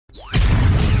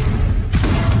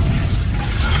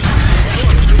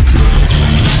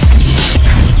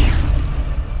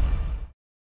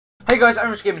Hey guys,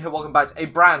 I'm Gaming here, welcome back to a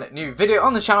brand new video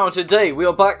on the channel. Today we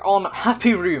are back on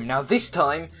Happy Room. Now this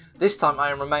time I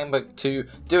remember to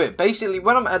do it. Basically,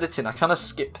 when I'm editing, I kind of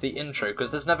skip the intro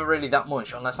because there's never really that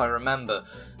much unless I remember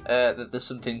that there's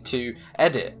something to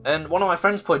edit. And one of my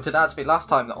friends pointed out to me last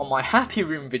time that on my Happy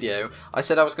Room video, I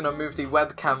said I was going to move the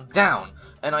webcam down,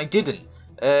 and I didn't.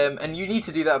 And you need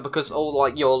to do that because all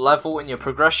like your level and your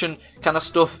progression kind of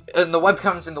stuff, and the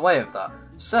webcam's in the way of that.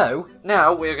 So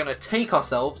now we're going to take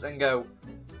ourselves and go,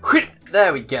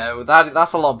 there we go,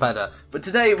 that's a lot better. But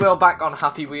today we're back on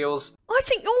Happy Wheels. I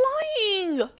think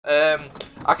you're lying!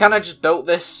 I kind of just built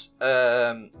this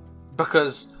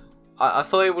because I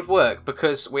thought it would work,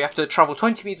 because we have to travel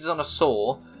 20 meters on a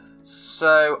saw.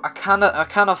 So I kind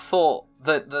of thought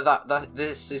that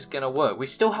this is going to work. We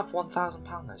still have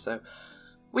 £1,000 though, so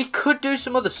we could do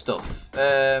some other stuff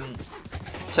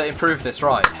to improve this,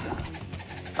 right?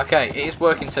 Okay, it is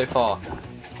working so far.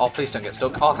 Oh, please don't get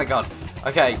stuck. Oh, thank God.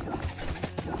 Okay.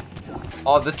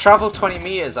 Oh, the travel 20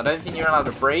 meters. I don't think you're allowed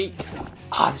to brake.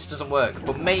 This doesn't work.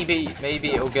 But maybe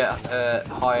it'll get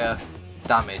higher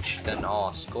damage than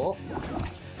our score.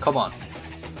 Come on.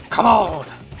 Come on.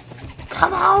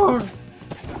 Come on.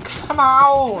 Come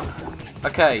on.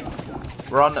 Okay.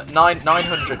 We're on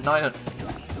 900.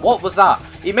 What was that?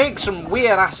 It makes some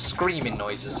weird-ass screaming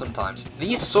noises sometimes.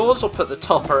 These saws up at the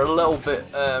top are a little bit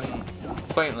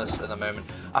pointless at the moment.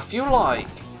 I feel like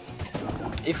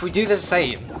if we do the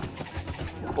same,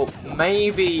 but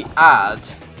maybe add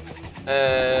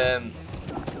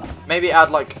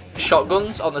like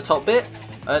shotguns on the top bit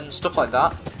and stuff like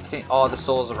that. I think. Oh, the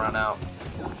saws have run out.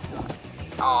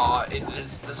 Oh,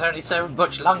 there's only so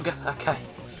much longer. Okay,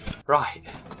 right.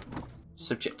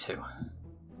 Subject 2.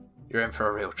 You're in for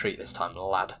a real treat this time,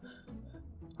 lad.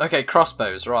 Okay,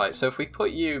 crossbows, right. So if we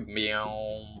put you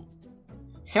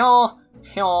here,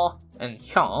 and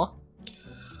here,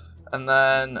 and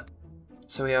then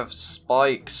so we have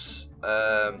spikes,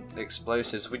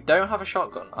 explosives. We don't have a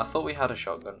shotgun. I thought we had a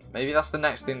shotgun. Maybe that's the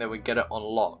next thing that we get to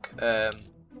unlock.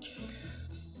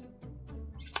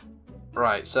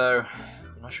 Right. So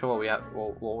I'm not sure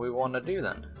what we want to do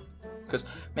then. Because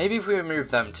maybe if we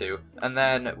remove them two, and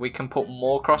then we can put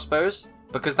more crossbows,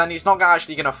 because then he's not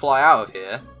actually going to fly out of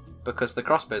here, because the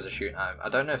crossbows are shooting at him. I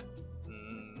don't know if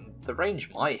the range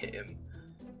might hit him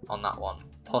on that one,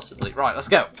 possibly. Right, let's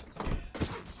go.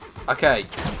 Okay.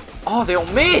 Oh, they all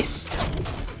missed.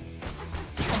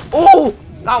 Oh,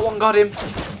 that one got him.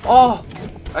 Oh,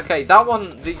 okay, that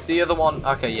one, the other one.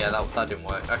 Okay, yeah, that didn't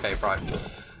work. Okay, right.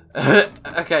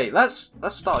 Okay, let's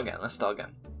start again. Let's start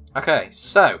again. Okay,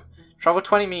 so. Travel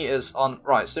 20 meters on...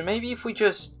 Right, so maybe if we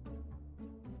just...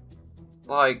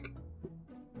 Like...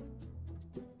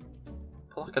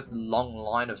 Put like a long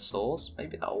line of saws.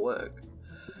 Maybe that'll work.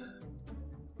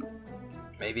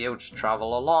 Maybe it'll just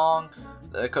travel along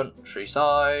the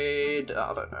countryside.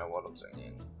 I don't know what I'm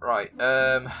singing. Right,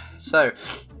 so...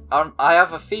 I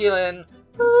have a feeling...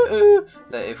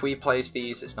 that if we place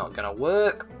these, it's not going to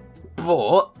work.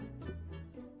 But...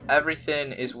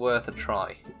 everything is worth a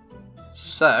try.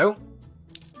 So...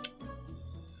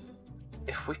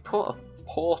 if we put a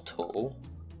portal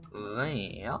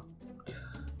there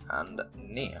and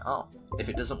near, if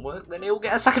it doesn't work, then he'll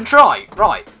get a second try.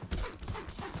 Right.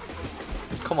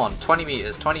 Come on, 20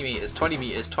 meters, 20 meters, 20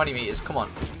 meters, 20 meters. Come on.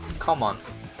 Come on.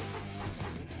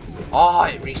 Oh,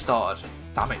 it restarted.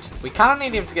 Damn it. We kind of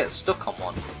need him to get stuck on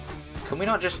one. Can we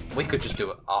not just... we could just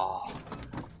do it. Oh.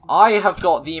 I have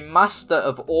got the master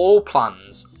of all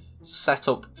plans set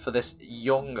up for this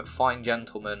young, fine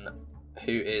gentleman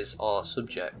who is our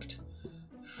subject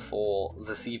for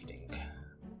this evening.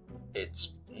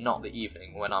 It's not the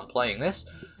evening when I'm playing this,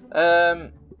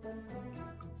 but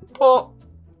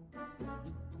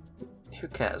who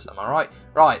cares? Am I right?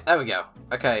 Right, there we go.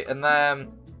 Okay, and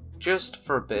then just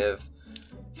for a bit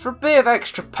of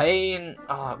extra pain,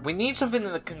 we need something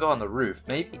that can go on the roof.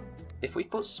 Maybe if we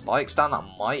put spikes down, that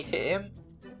might hit him.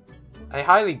 I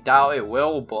highly doubt it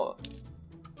will, but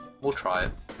we'll try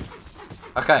it.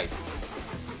 Okay.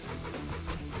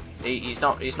 He's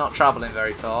not traveling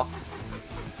very far.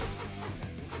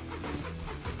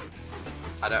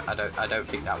 I don't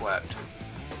think that worked.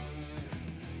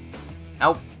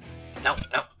 Nope.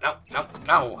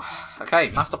 No. Okay,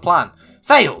 master plan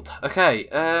failed. Okay.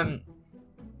 I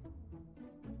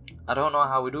don't know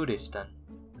how we do this then.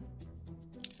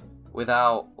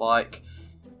 Without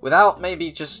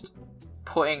maybe just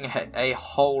putting a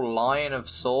whole line of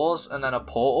saws and then a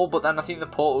portal, but then I think the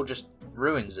portal just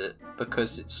ruins it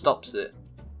because it stops it.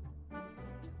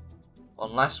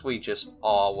 Unless we just...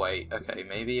 oh, wait. Okay,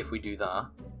 maybe if we do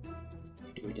that.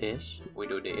 We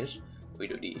do this. we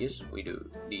do these, we do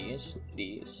these,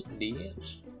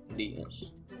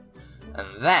 and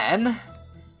then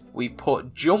we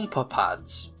put jumper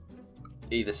pads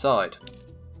either side.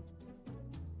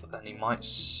 But then he might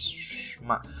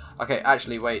smack. Okay,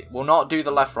 actually, wait. We'll not do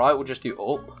the left, right. We'll just do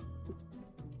up.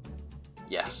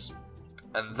 Yes.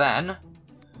 And then,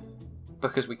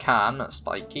 because we can,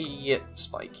 spiky,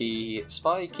 spiky,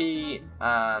 spiky,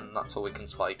 and that's all we can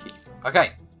spiky.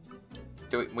 Okay.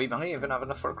 We might even have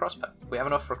enough for a crossbow. We have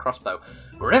enough for a crossbow.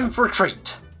 We're in for a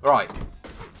treat. Right.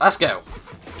 Let's go.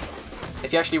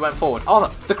 If you actually went forward.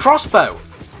 Oh, the crossbow!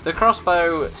 The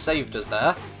crossbow saved us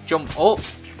there. Jump up.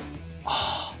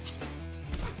 Oh.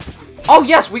 Oh,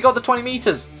 yes! We got the 20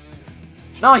 meters.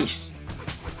 Nice.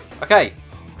 Okay.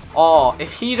 Oh,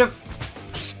 if he'd have...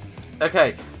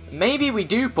 Okay. Maybe we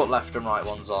do put left and right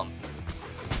ones on.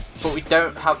 But we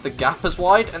don't have the gap as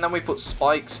wide. And then we put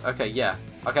spikes. Okay, yeah.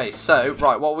 Okay, so,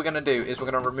 right, what we're going to do is we're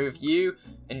going to remove you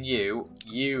and you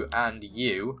and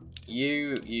you,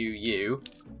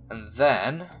 and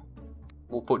then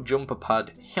we'll put jumper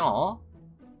pad here,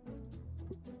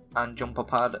 and jumper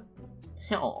pad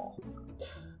here.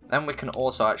 Then we can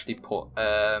also actually put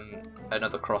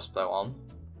another crossbow on.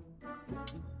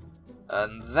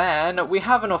 And then we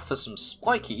have enough for some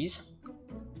spikies,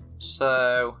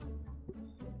 so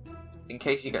in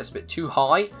case he gets a bit too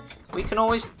high, we can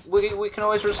always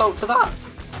result to that.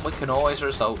 We can always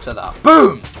result to that.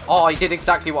 Boom! Oh, I did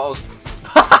exactly what I was.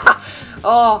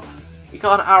 Oh, we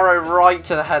got an arrow right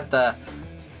to the head there.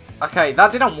 Okay,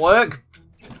 that didn't work,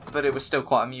 but it was still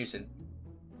quite amusing.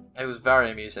 It was very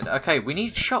amusing. Okay, we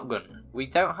need shotgun. We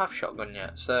don't have shotgun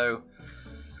yet, so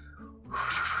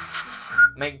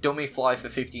make dummy fly for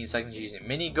 15 seconds using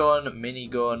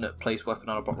minigun, place weapon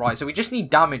on a block. Right, so we just need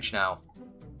damage now.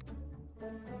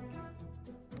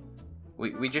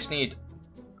 We just need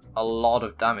a lot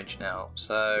of damage now.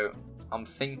 So I'm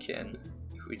thinking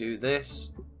if we do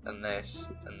this and this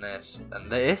and this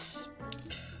and this,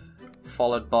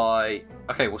 followed by,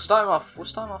 okay, we'll start him off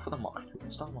with a mine.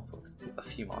 We'll start him off with a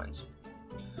few mines.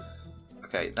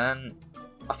 Okay, then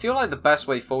I feel like the best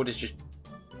way forward is just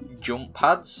jump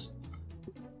pads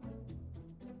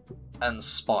and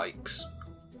spikes.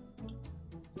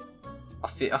 I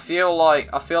feel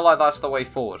like that's the way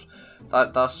forward.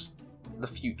 That's the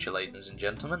future, ladies and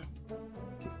gentlemen.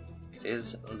 It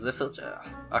is the future.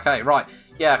 Okay, right.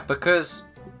 Yeah, because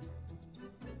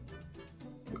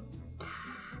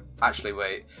actually,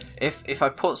 wait. If I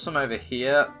put some over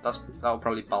here, that'll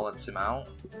probably balance him out.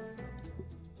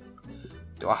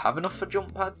 Do I have enough for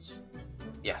jump pads?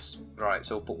 Yes. Right.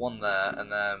 So we'll put one there,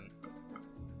 and then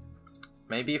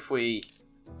maybe if we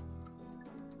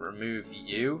remove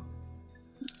you,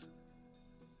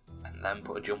 and then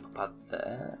put a jumper pad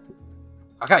there.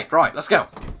 Okay, right, let's go.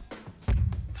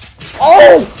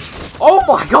 Oh! Oh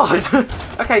my god!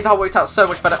 Okay, that worked out so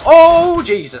much better. Oh,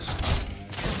 Jesus.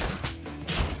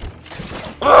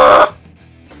 Ugh!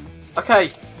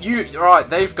 Okay, right,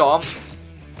 they've gone.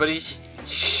 But he's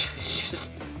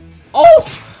just... Oh!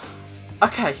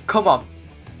 Okay, come on.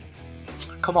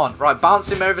 Come on, right,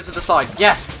 bounce him over to the side.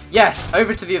 Yes, yes,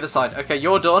 over to the other side. Okay,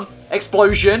 you're done.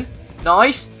 Explosion.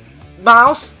 Nice.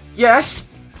 Mouse. Yes.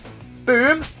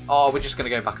 Boom. Oh, we're just going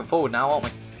to go back and forward now, aren't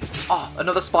we? Oh,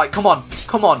 another spike. Come on.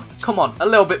 Come on. Come on. A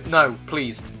little bit. No,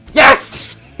 please.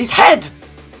 Yes! His head!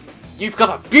 You've got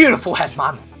a beautiful head,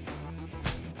 man.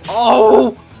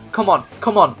 Oh! Come on.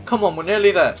 Come on. Come on. We're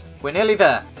nearly there. We're nearly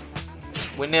there.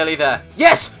 We're nearly there.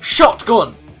 Yes!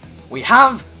 Shotgun! We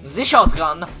have the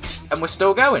shotgun, and we're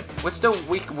still going. We're still...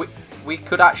 We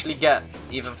could actually get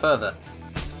even further.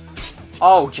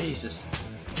 Oh, Jesus.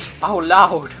 Oh,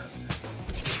 loud.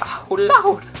 Oh,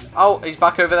 loud. Oh, he's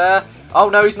back over there. Oh,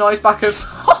 no, he's not. He's back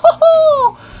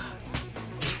over...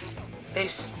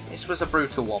 This was a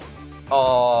brutal one.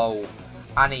 Oh,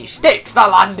 and he sticks the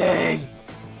landing.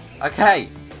 Okay.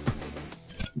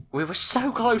 We were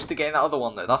so close to getting that other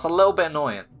one, though. That's a little bit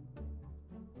annoying.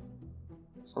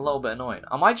 It's a little bit annoying.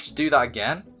 I might just do that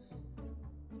again.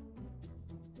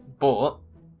 But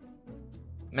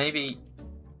maybe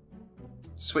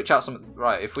switch out some...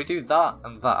 Right, if we do that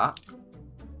and that,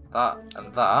 that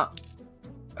and that,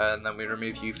 and then we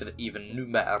remove you for the even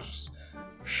numbers.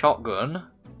 Shotgun.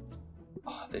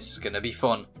 Oh, this is gonna be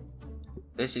fun.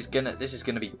 This is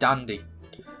gonna be dandy.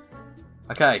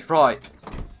 Okay, right.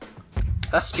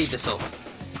 Let's speed this up.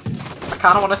 I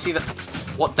kind of want to see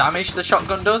what damage the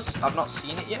shotgun does. I've not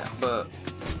seen it yet, but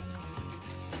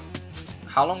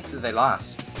how long do they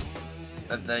last?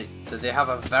 Do they have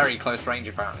a very close range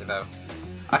apparently though?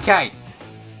 Okay.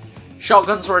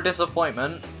 Shotguns were a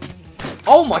disappointment.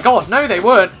 Oh my god, no they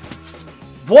weren't.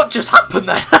 What just happened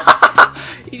there?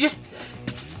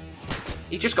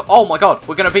 He just got... Oh my god,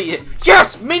 we're going to beat it.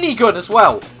 Yes! Minigun as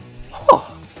well.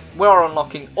 Oh, we are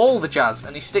unlocking all the jazz,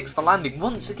 and he sticks the landing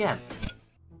once again.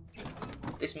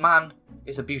 This man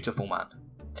is a beautiful man.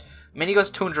 Minigun's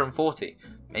 240.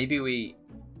 Maybe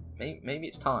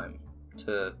it's time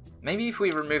to... Maybe if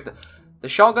we remove the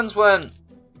shotguns weren't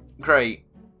great.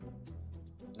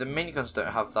 The miniguns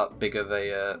don't have that big of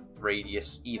a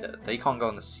radius either. They can't go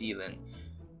on the ceiling.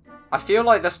 I feel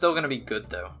like they're still going to be good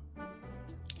though.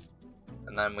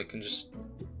 And then we can just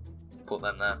put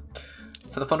them there.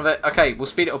 For the fun of it. Okay, we'll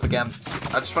speed it up again.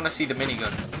 I just want to see the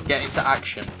minigun get into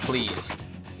action, please.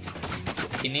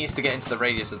 He needs to get into the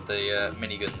radius of the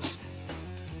miniguns.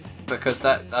 Because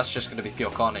that's just going to be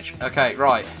pure carnage. Okay,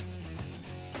 right.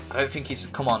 I don't think he's...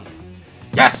 Come on.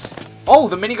 Yes! Oh,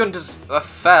 the minigun does a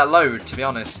fair load, to be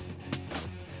honest.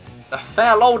 A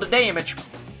fair load of damage.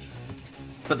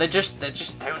 But they just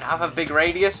don't have a big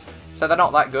radius, so they're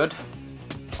not that good.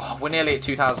 Oh, we're nearly at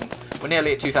 2,000. We're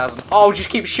nearly at 2,000. Oh, just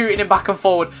keep shooting him back and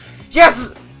forward.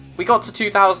 Yes! We got to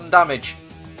 2,000 damage.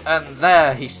 And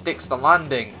there, he sticks the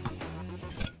landing.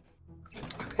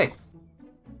 Okay.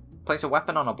 Place a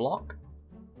weapon on a block?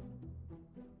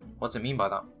 What does it mean by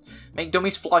that? Make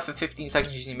dummies fly for 15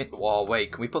 seconds using mid... Oh,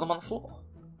 wait. Can we put them on the floor?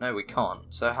 No, we can't.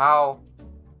 So how...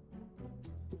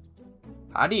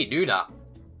 How do you do that?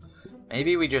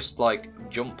 Maybe we just, like,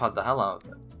 jump pad the hell out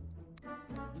of it.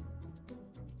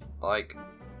 Like...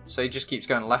 So he just keeps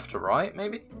going left to right,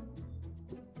 maybe?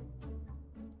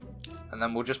 And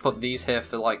then we'll just put these here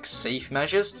for, like, safe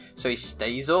measures. So he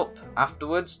stays up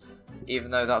afterwards.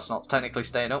 Even though that's not technically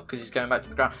staying up because he's going back to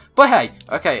the ground. But hey,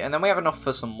 okay, and then we have enough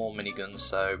for some more miniguns.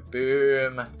 So,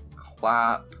 boom,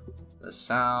 clap, the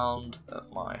sound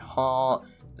of my heart,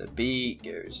 the beat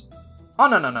goes. Oh,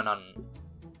 no. No.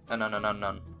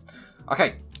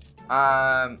 Okay.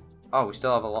 Oh, we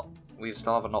still have a lot. We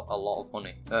still have a lot of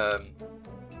money.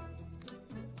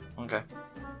 Okay.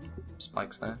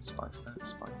 Spikes there, spikes there,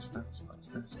 spikes there, spikes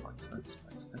there, spikes there,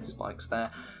 spikes there, spikes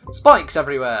there. Spikes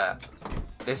everywhere!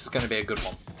 This is going to be a good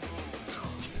one.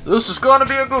 This is going to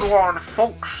be a good one,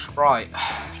 folks. Right.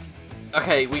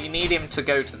 Okay, we need him to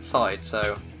go to the side,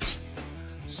 so...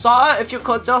 Sir, if you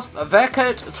could just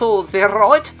vacate to the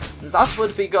right, that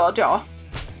would be good, yeah.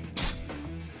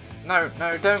 No,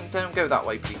 don't go that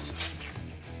way, please.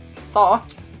 Sir,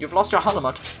 you've lost your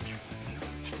helmet.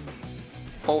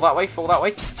 Fall that way, fall that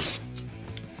way.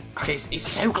 Okay, he's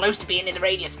so close to being in the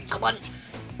radius. Come on.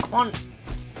 Come on.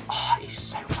 Oh, he's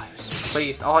so close.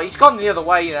 Please. Oh, he's gone the other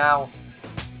way now.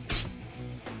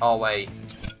 Oh, wait.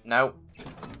 No.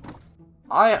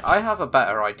 I have a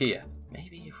better idea.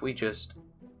 Maybe if we just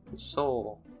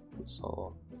saw.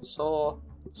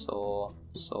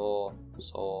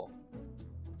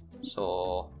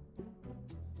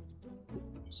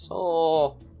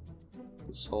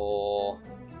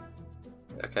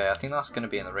 Okay, I think that's going to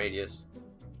be in the radius.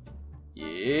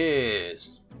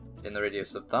 Yes! In the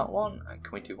radius of that one. And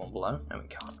can we do one below? No, we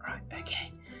can't. Right,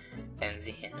 okay. And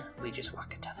then we just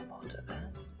whack a teleporter there.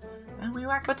 And we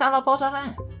whack a teleporter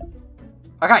there.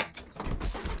 Okay!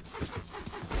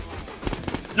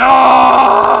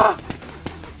 No!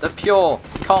 The pure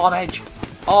carnage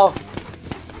of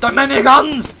the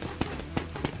miniguns!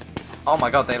 Oh my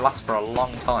god, they last for a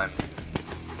long time.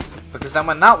 Because then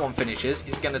when that one finishes,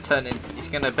 he's going to turn in, he's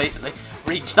going to basically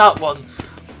reach that one.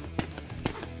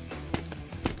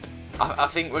 I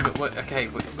think we're okay,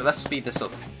 let's speed this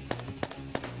up.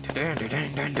 Okay,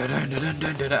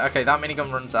 that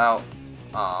minigun runs out.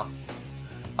 Ah.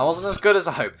 That wasn't as good as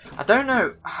I hoped. I don't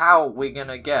know how we're going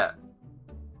to get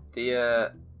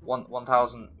the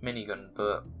 1000 minigun,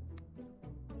 but...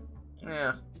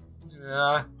 Yeah.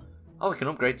 Oh, we can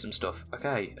upgrade some stuff.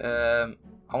 Okay, I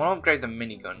want to upgrade the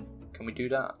minigun. Can we do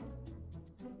that?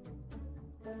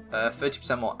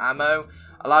 30% more ammo.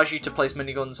 Allows you to place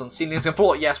miniguns on ceilings and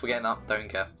floor. Yes, we're getting that. Don't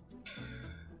care.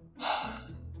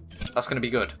 That's going to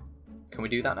be good. Can we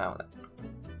do that now then?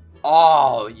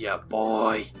 Oh, yeah,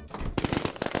 boy.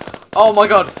 Oh my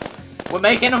god. We're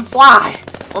making them fly.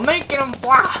 We're making them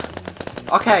fly.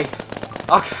 Okay.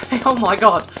 Okay. Oh my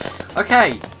god.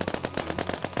 Okay.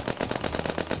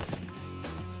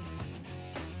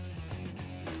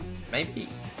 Maybe.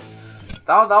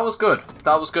 That was good.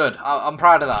 That was good. I'm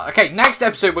proud of that. Okay, next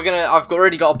episode I've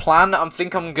already got a plan. I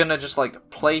think I'm gonna just like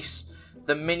place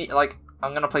the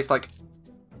I'm gonna place like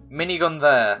minigun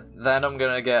there. Then I'm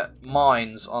gonna get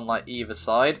mines on like either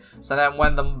side. So then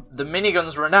when the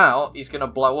miniguns run out, he's gonna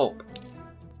blow up.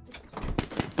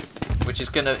 Which is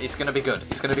it's gonna be good.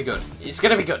 It's gonna be good. It's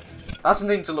gonna be good. That's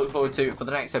something to look forward to for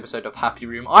the next episode of Happy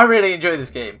Room. I really enjoy this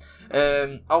game.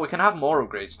 Oh, we can have more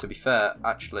upgrades, to be fair,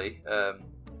 actually.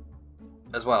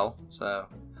 as well, so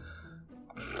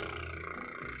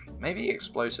maybe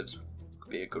explosives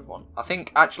could be a good one. I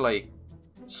think actually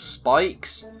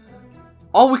spikes.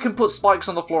 Oh, we can put spikes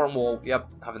on the floor and wall. Yep,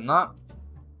 having that.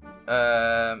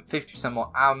 50% more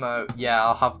ammo. Yeah,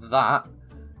 I'll have that.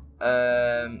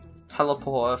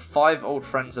 Teleporter. 5 old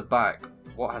friends are back.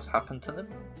 What has happened to them?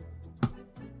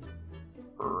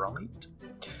 Right.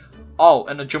 Oh,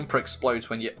 and a jumper explodes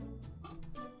when you...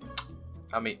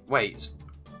 I mean, wait.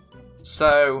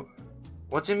 So,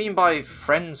 what do you mean by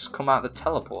friends come out of the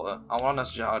teleporter? I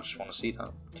just want to see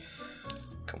that.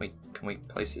 Can we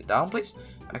place it down, please?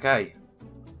 Okay.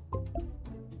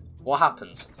 What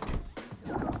happens?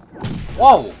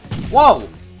 Whoa! Whoa!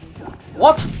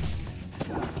 What?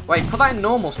 Wait, put that in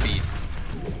normal speed.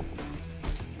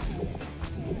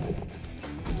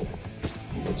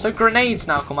 So grenades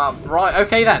now come out. Right,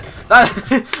 okay then.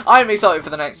 I'm excited for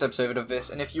the next episode of this,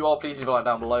 and if you are, please leave a like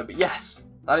down below. But yes,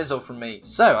 that is all from me.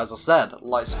 So, as I said,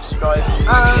 like, subscribe, and...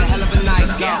 hell of a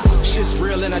night, yeah. Shit's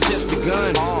real and I just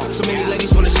begun. So many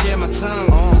ladies wanna share my tongue.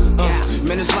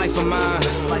 Man, this life of mine.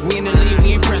 We in the league,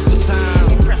 we ain't pressed for time.